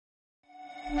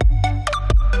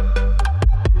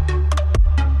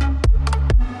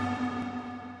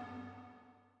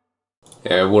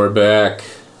And we're back.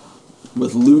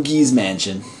 With Luigi's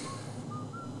mansion.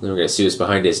 Then we're gonna see what's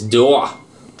behind this door.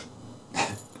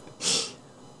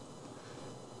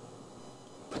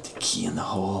 Put the key in the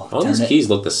hole. All these keys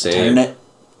look the same. Turn it.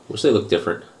 Wish they looked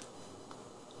different.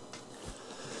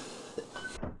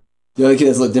 The only key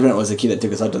that looked different was the key that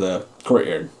took us out to the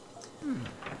courtyard.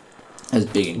 That was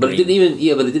big and But green. it didn't even.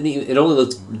 Yeah, but it didn't even. It only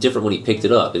looked different when he picked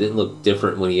it up. It didn't look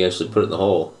different when he actually put it in the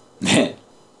hole.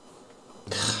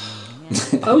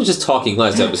 I was just talking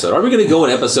last episode. Are we going to go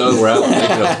an episode where I'm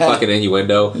making a fucking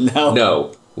innuendo? No.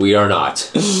 No, we are not.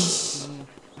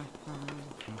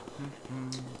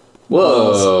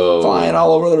 Whoa. Flying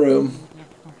all over the room.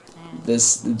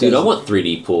 Dude, I want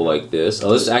 3D pool like this.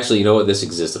 Oh, this actually, you know what? This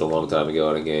existed a long time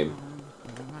ago in a game.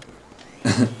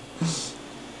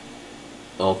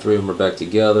 All three of them are back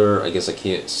together. I guess I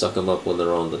can't suck them up when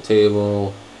they're on the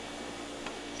table.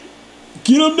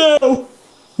 Get them now!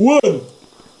 One!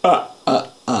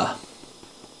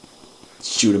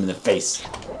 Shoot him in the face.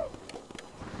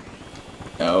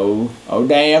 Oh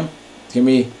damn. Give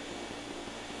me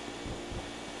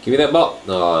that ball.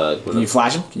 No, Can you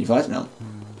flash him? Can you flash? No.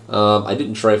 I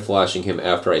didn't try flashing him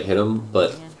after I hit him,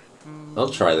 but I'll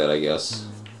try that, I guess.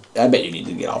 I bet you need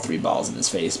to get all three balls in his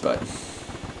face, but...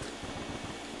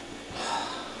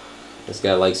 This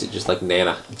guy likes it just like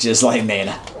Nana. Just like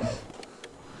Nana.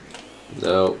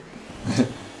 No.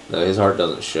 No, his heart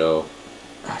doesn't show.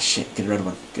 Ah, shit. Get a red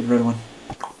one. Get a red one.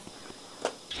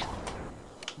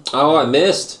 Oh, I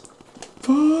missed.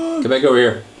 Fuck. Come back over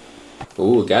here.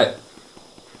 Ooh, got it.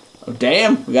 Oh,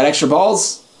 damn. We got extra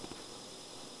balls.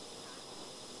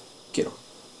 Get him.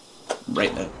 Right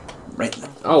in the...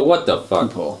 Oh, what the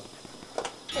fuck? Pull.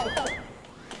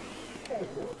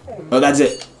 Oh, that's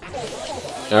it.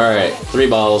 Alright, 3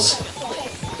 balls.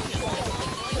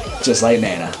 Just like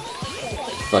Nana.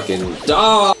 Fucking...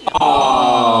 Oh,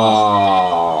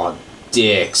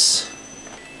 dicks.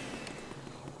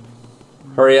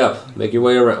 Hurry up. Make your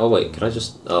way around. Oh, wait. Can I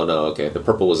just... Oh, no. Okay. The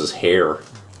purple was his hair.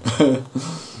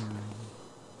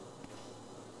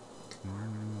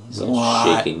 He's all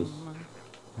shaking.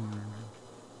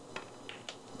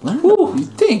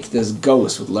 You'd think this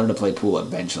ghost would learn to play pool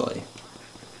eventually.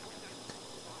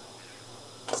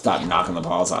 Stop knocking the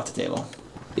balls off the table.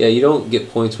 Yeah, you don't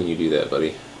get points when you do that,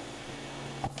 buddy.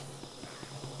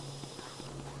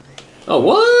 Oh,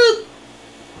 what?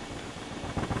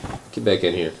 Get back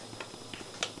in here.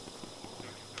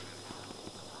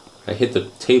 I hit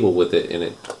the table with it and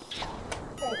it...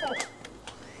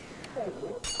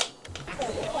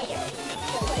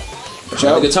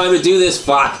 Joe? Good time to do this,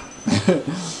 fuck! I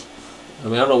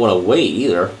mean, I don't want to wait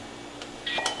either.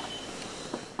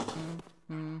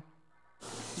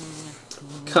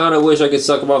 Kinda wish I could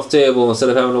suck them off the table instead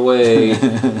of having to wait.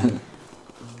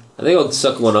 I think I'll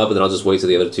suck one up and then I'll just wait till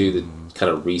the other two to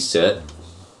kind of reset.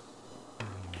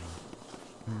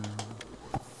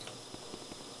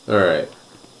 Alright.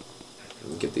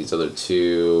 Get these other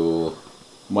two.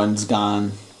 One's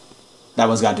gone. That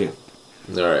one's got two.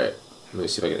 Alright. Let me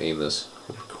see if I can aim this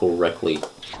correctly.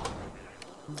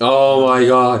 Oh my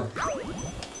god.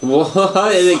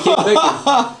 What? And it kept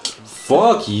making...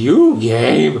 Fuck you,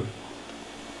 game!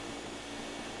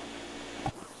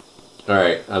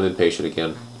 Alright, I'm impatient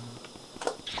again.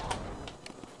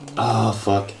 Oh,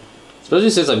 fuck. Especially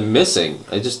since I'm missing.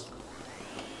 I just...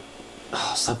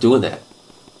 Oh, stop doing that.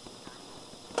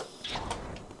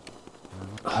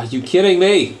 Are you kidding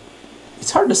me?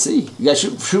 It's hard to see. You gotta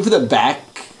shoot for the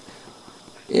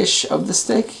back-ish of the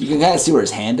stick. You can kind of see where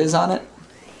his hand is on it.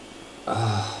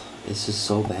 This is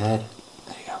so bad.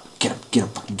 There you go. Get him, get him,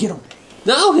 fucking get him.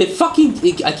 No, it fucking...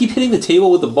 I keep hitting the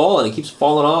table with the ball and it keeps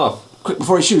falling off. Quick,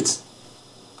 before he shoots.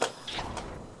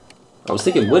 I was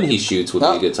thinking when he shoots would be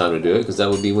a good time to do it, because that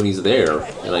would be when he's there,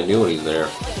 and I knew when he's there.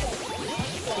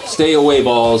 Stay away,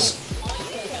 balls.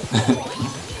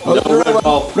 Oh, no, red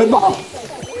ball. Red ball.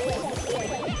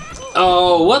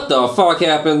 Oh, what the fuck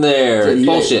happened there? Yeah.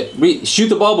 Bullshit. Shoot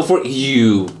the ball before...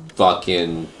 You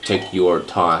fucking take your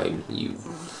time, you...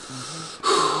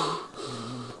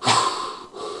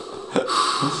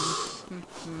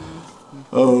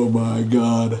 Oh my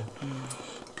god.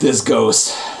 This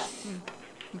ghost.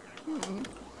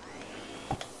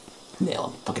 Nail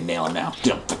him. Fucking nail him now.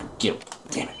 Get him. Fucking get him.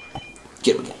 Damn it.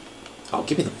 Get him again. Oh,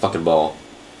 give me the fucking ball.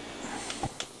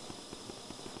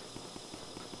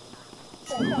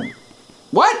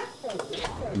 What?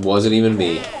 Wasn't even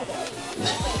me.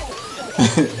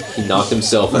 He knocked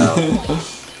himself out.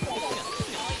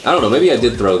 I don't know, maybe I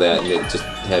did throw that and it just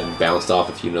had bounced off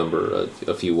a few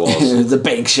walls. It's a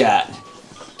bank shot.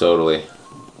 Totally.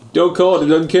 Don't call it, it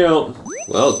doesn't count.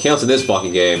 Well, it counts in this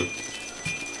fucking game.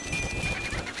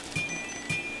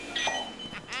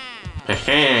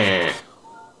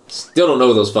 Still don't know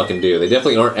what those fucking do. They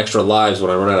definitely aren't extra lives when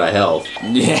I run out of health.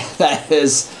 Yeah,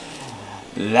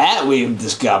 that we've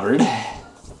discovered.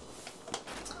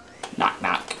 Knock,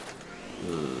 knock.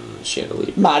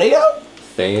 Chandelier. Mario?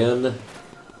 Fan.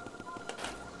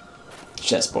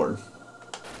 Chessboard.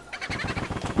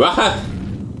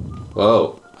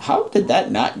 Whoa. How did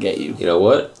that not get you? You know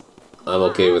what? I'm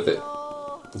okay with it.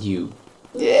 You.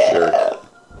 Yeah. Jerk.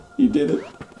 You did it.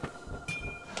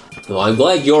 Well, I'm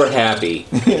glad you're happy.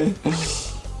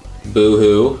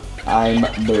 Boo-hoo. I'm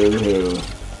boo-hoo.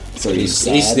 So He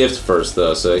sniffed first,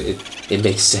 though, so it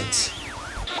makes sense.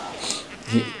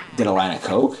 He did a line of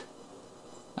coke?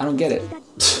 I don't get it.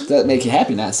 Does that make you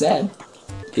happy, not sad?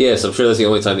 Yes, I'm sure that's the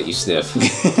only time that you sniff.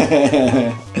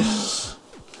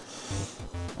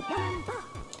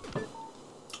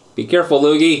 Be careful,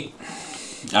 Luigi.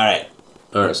 Alright.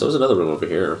 Alright, so there's another room over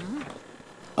here.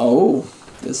 Oh,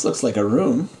 this looks like a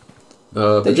room.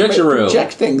 Projection room.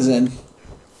 Project things in.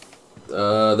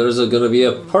 There's gonna be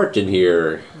a part in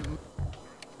here.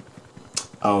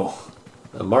 Oh.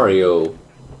 A Mario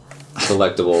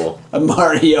collectible. A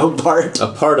Mario part. A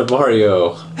part of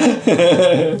Mario.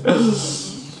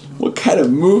 What kind of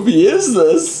movie is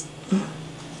this?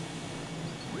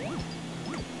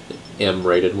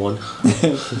 M-rated one.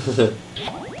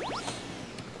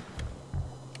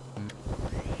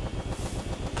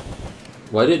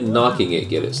 Why didn't knocking it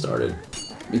get it started?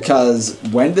 Because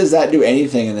when does that do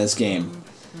anything in this game?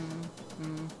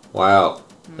 Wow.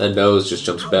 That nose just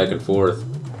jumps back and forth.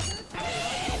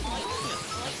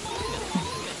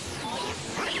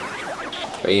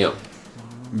 Bam.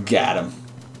 Got him.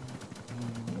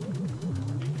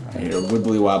 I hear a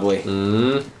wibbly wobbly.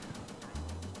 Mm-hmm.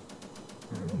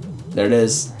 There it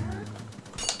is.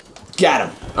 Got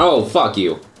him. Oh, fuck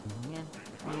you.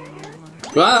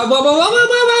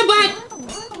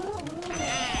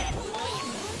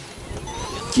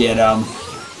 Get him.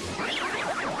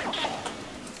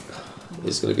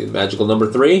 It's gonna be the magical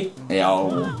number 3.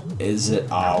 Yo, is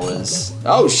it always?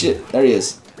 Oh shit, there he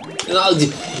is.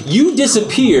 You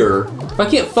disappear. If I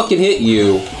can't fucking hit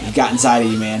you, He got inside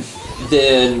of you, man.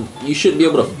 then you shouldn't be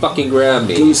able to fucking grab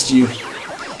me. Goosed you.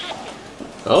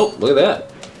 Oh, look at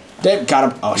that. Damn,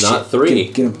 got him. Oh shit. Not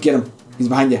 3. Get him, get him. He's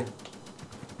behind you.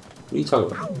 What are you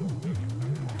talking about?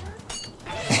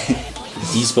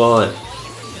 Despawn.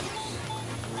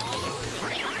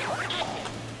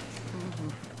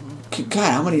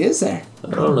 God, how many is there? I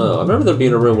don't know. I remember there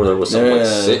being a room where there was something like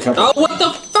 6. Oh, what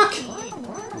the fuck?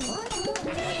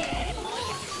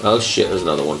 Oh shit, there's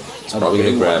another one. It's probably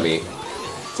gonna grab me.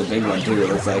 It's a big one too, it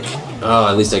looks like. Oh,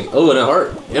 at least oh, and a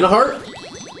heart. And a heart.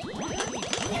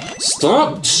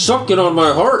 Stop sucking on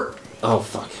my heart. Oh,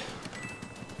 fuck.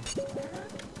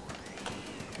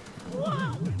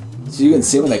 So you can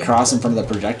see when they cross in front of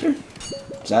the projector?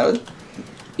 Is that what?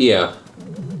 Yeah.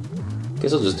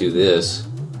 Guess I'll just do this.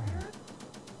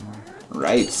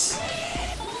 Right.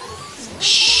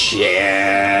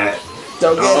 Shit.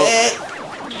 Don't get it!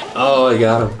 Oh, I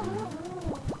got him.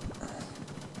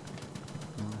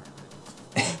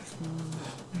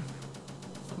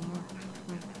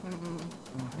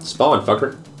 Spawn,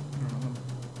 fucker.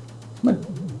 Come on.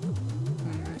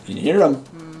 You can hear him.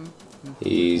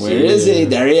 Easy. Where is he?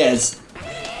 There he is.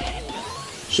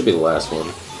 Should be the last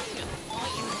one.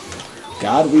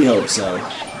 God, we hope so.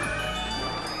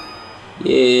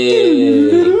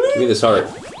 Yay! Give me this heart.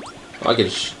 I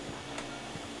can.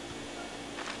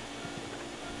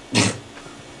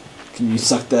 Can you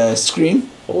suck the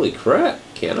screen? Holy crap!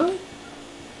 Can I? I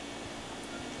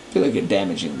feel like you're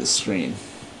damaging the screen.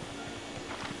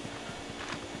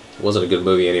 It wasn't a good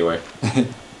movie anyway.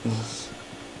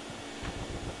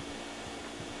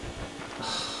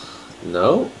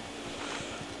 No?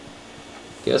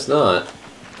 Guess not.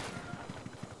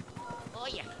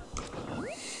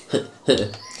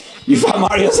 You found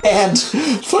Mario's hand!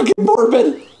 Fucking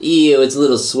morbid! Ew, it's a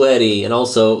little sweaty, and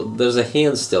also, there's a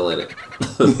hand still in it.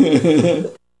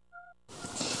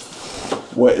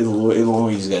 What is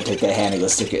Luigi's gonna take that hand and go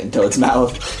stick it into its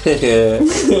mouth?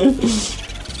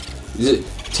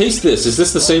 Taste this. Is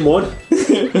this the same one?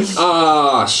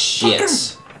 Ah,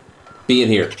 shit. Be in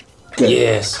here. Good.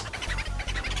 Yes.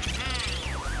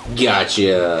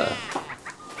 Gotcha.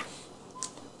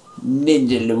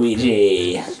 Ninja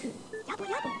Luigi.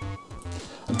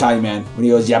 I'm telling you, man, when he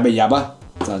goes yabba yabba,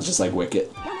 it sounds just like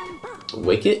Wicket.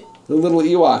 Wicket? The little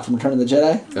Ewok from Return of the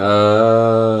Jedi.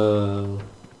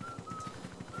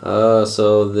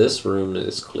 So this room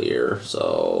is clear,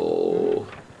 so...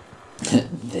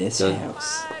 This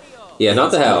house. Yeah,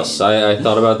 not the house. I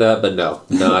thought about that, but no,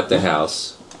 not the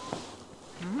house.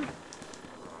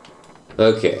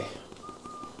 Okay.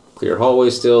 Clear hallway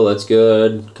still, that's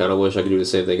good. Kind of wish I could do the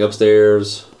same thing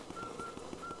upstairs.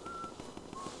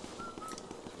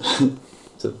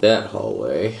 To that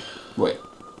hallway. Wait.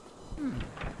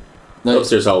 No,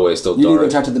 upstairs hallway is still dark. You need to go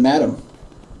talk to the madam.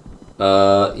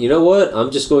 You know what?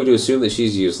 I'm just going to assume that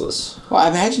she's useless. Well, I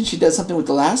imagine she does something with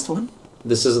the last one.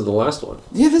 This isn't the last one.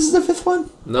 Yeah, this is the 5th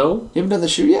one. No. You haven't done the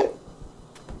shoe yet?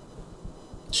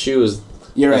 Shoe is...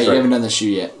 You're right, you haven't done the shoe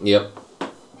yet. Yep.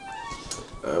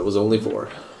 It was only 4.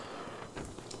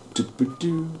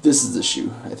 This is the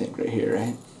shoe, I think, right here,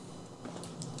 right?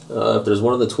 If there's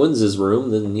one in the twins'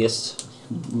 room, then yes.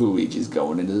 Luigi's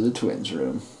going into the twins'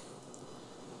 room.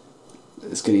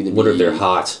 This could either be... What if they're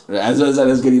hot? As I said,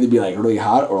 this could either be like really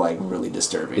hot or like really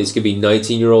disturbing. These could be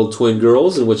 19-year-old twin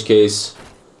girls, in which case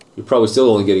you're probably still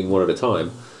only getting one at a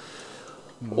time.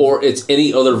 Or it's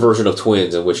any other version of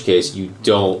twins, in which case you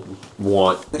don't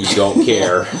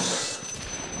care.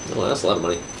 Well, that's a lot of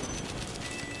money.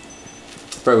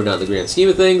 Probably not in the grand scheme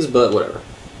of things, but whatever.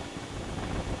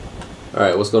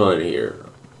 Alright, what's going on in here?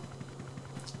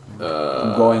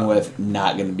 I'm going with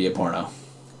not going to be a porno.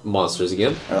 Monsters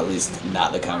again? Or at least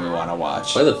not the kind we want to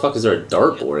watch. Why the fuck is there a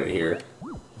dartboard in here?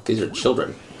 These are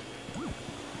children.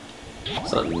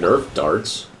 It's not Nerf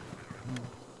darts.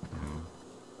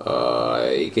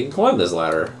 I can climb this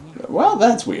ladder. Well,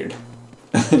 that's weird.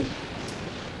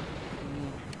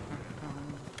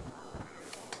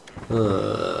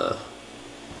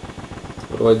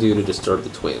 What do I do to disturb the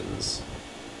twins?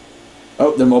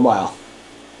 Oh, they're mobile.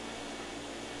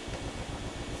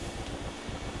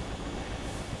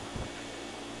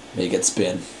 Make it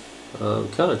spin. I'm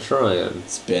kind of trying.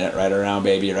 Spin it right around,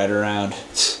 baby, right around.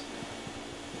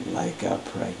 Like a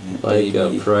pregnant baby.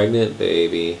 Like a pregnant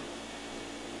baby.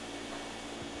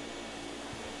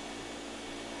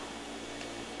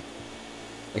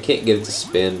 I can't get it to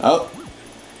spin. Oh.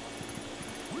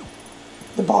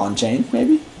 The ball and chain,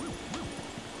 maybe?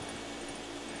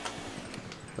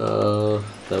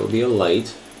 That would be a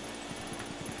light.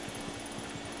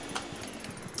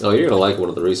 Oh, you're gonna like one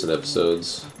of the recent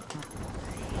episodes.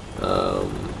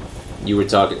 You were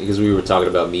talking, because we were talking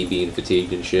about me being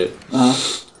fatigued and shit.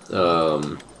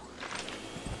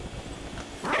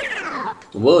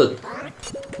 What?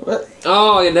 What?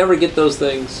 Oh, I never get those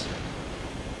things.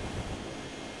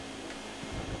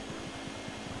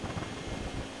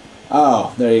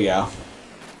 Oh, there you go.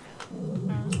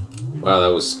 Wow,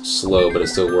 that was slow, but it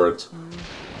still worked.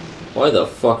 Why the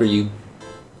fuck are you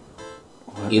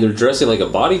either dressing like a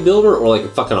bodybuilder or like a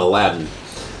fucking Aladdin?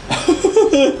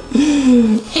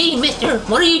 Hey, mister,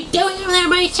 what are you doing over there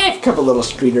by yourself? A couple little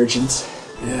street urchins.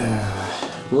 Yeah.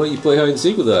 Why don't you play hide and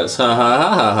seek with us? Ha ha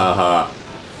ha ha ha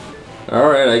ha.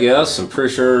 Alright, I guess. I'm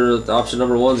pretty sure option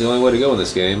number 1's the only way to go in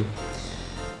this game.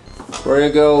 We're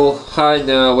gonna go hide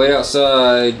now, wait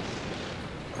outside.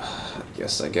 I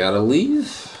guess I gotta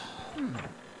leave.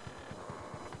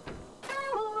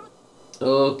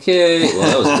 Okay,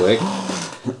 well that was quick.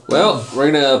 Well,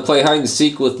 we're gonna play hide and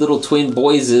seek with little twin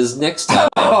boyses next time.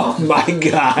 Oh my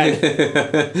god.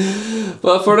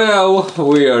 But for now,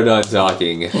 we are not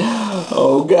talking.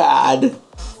 Oh god.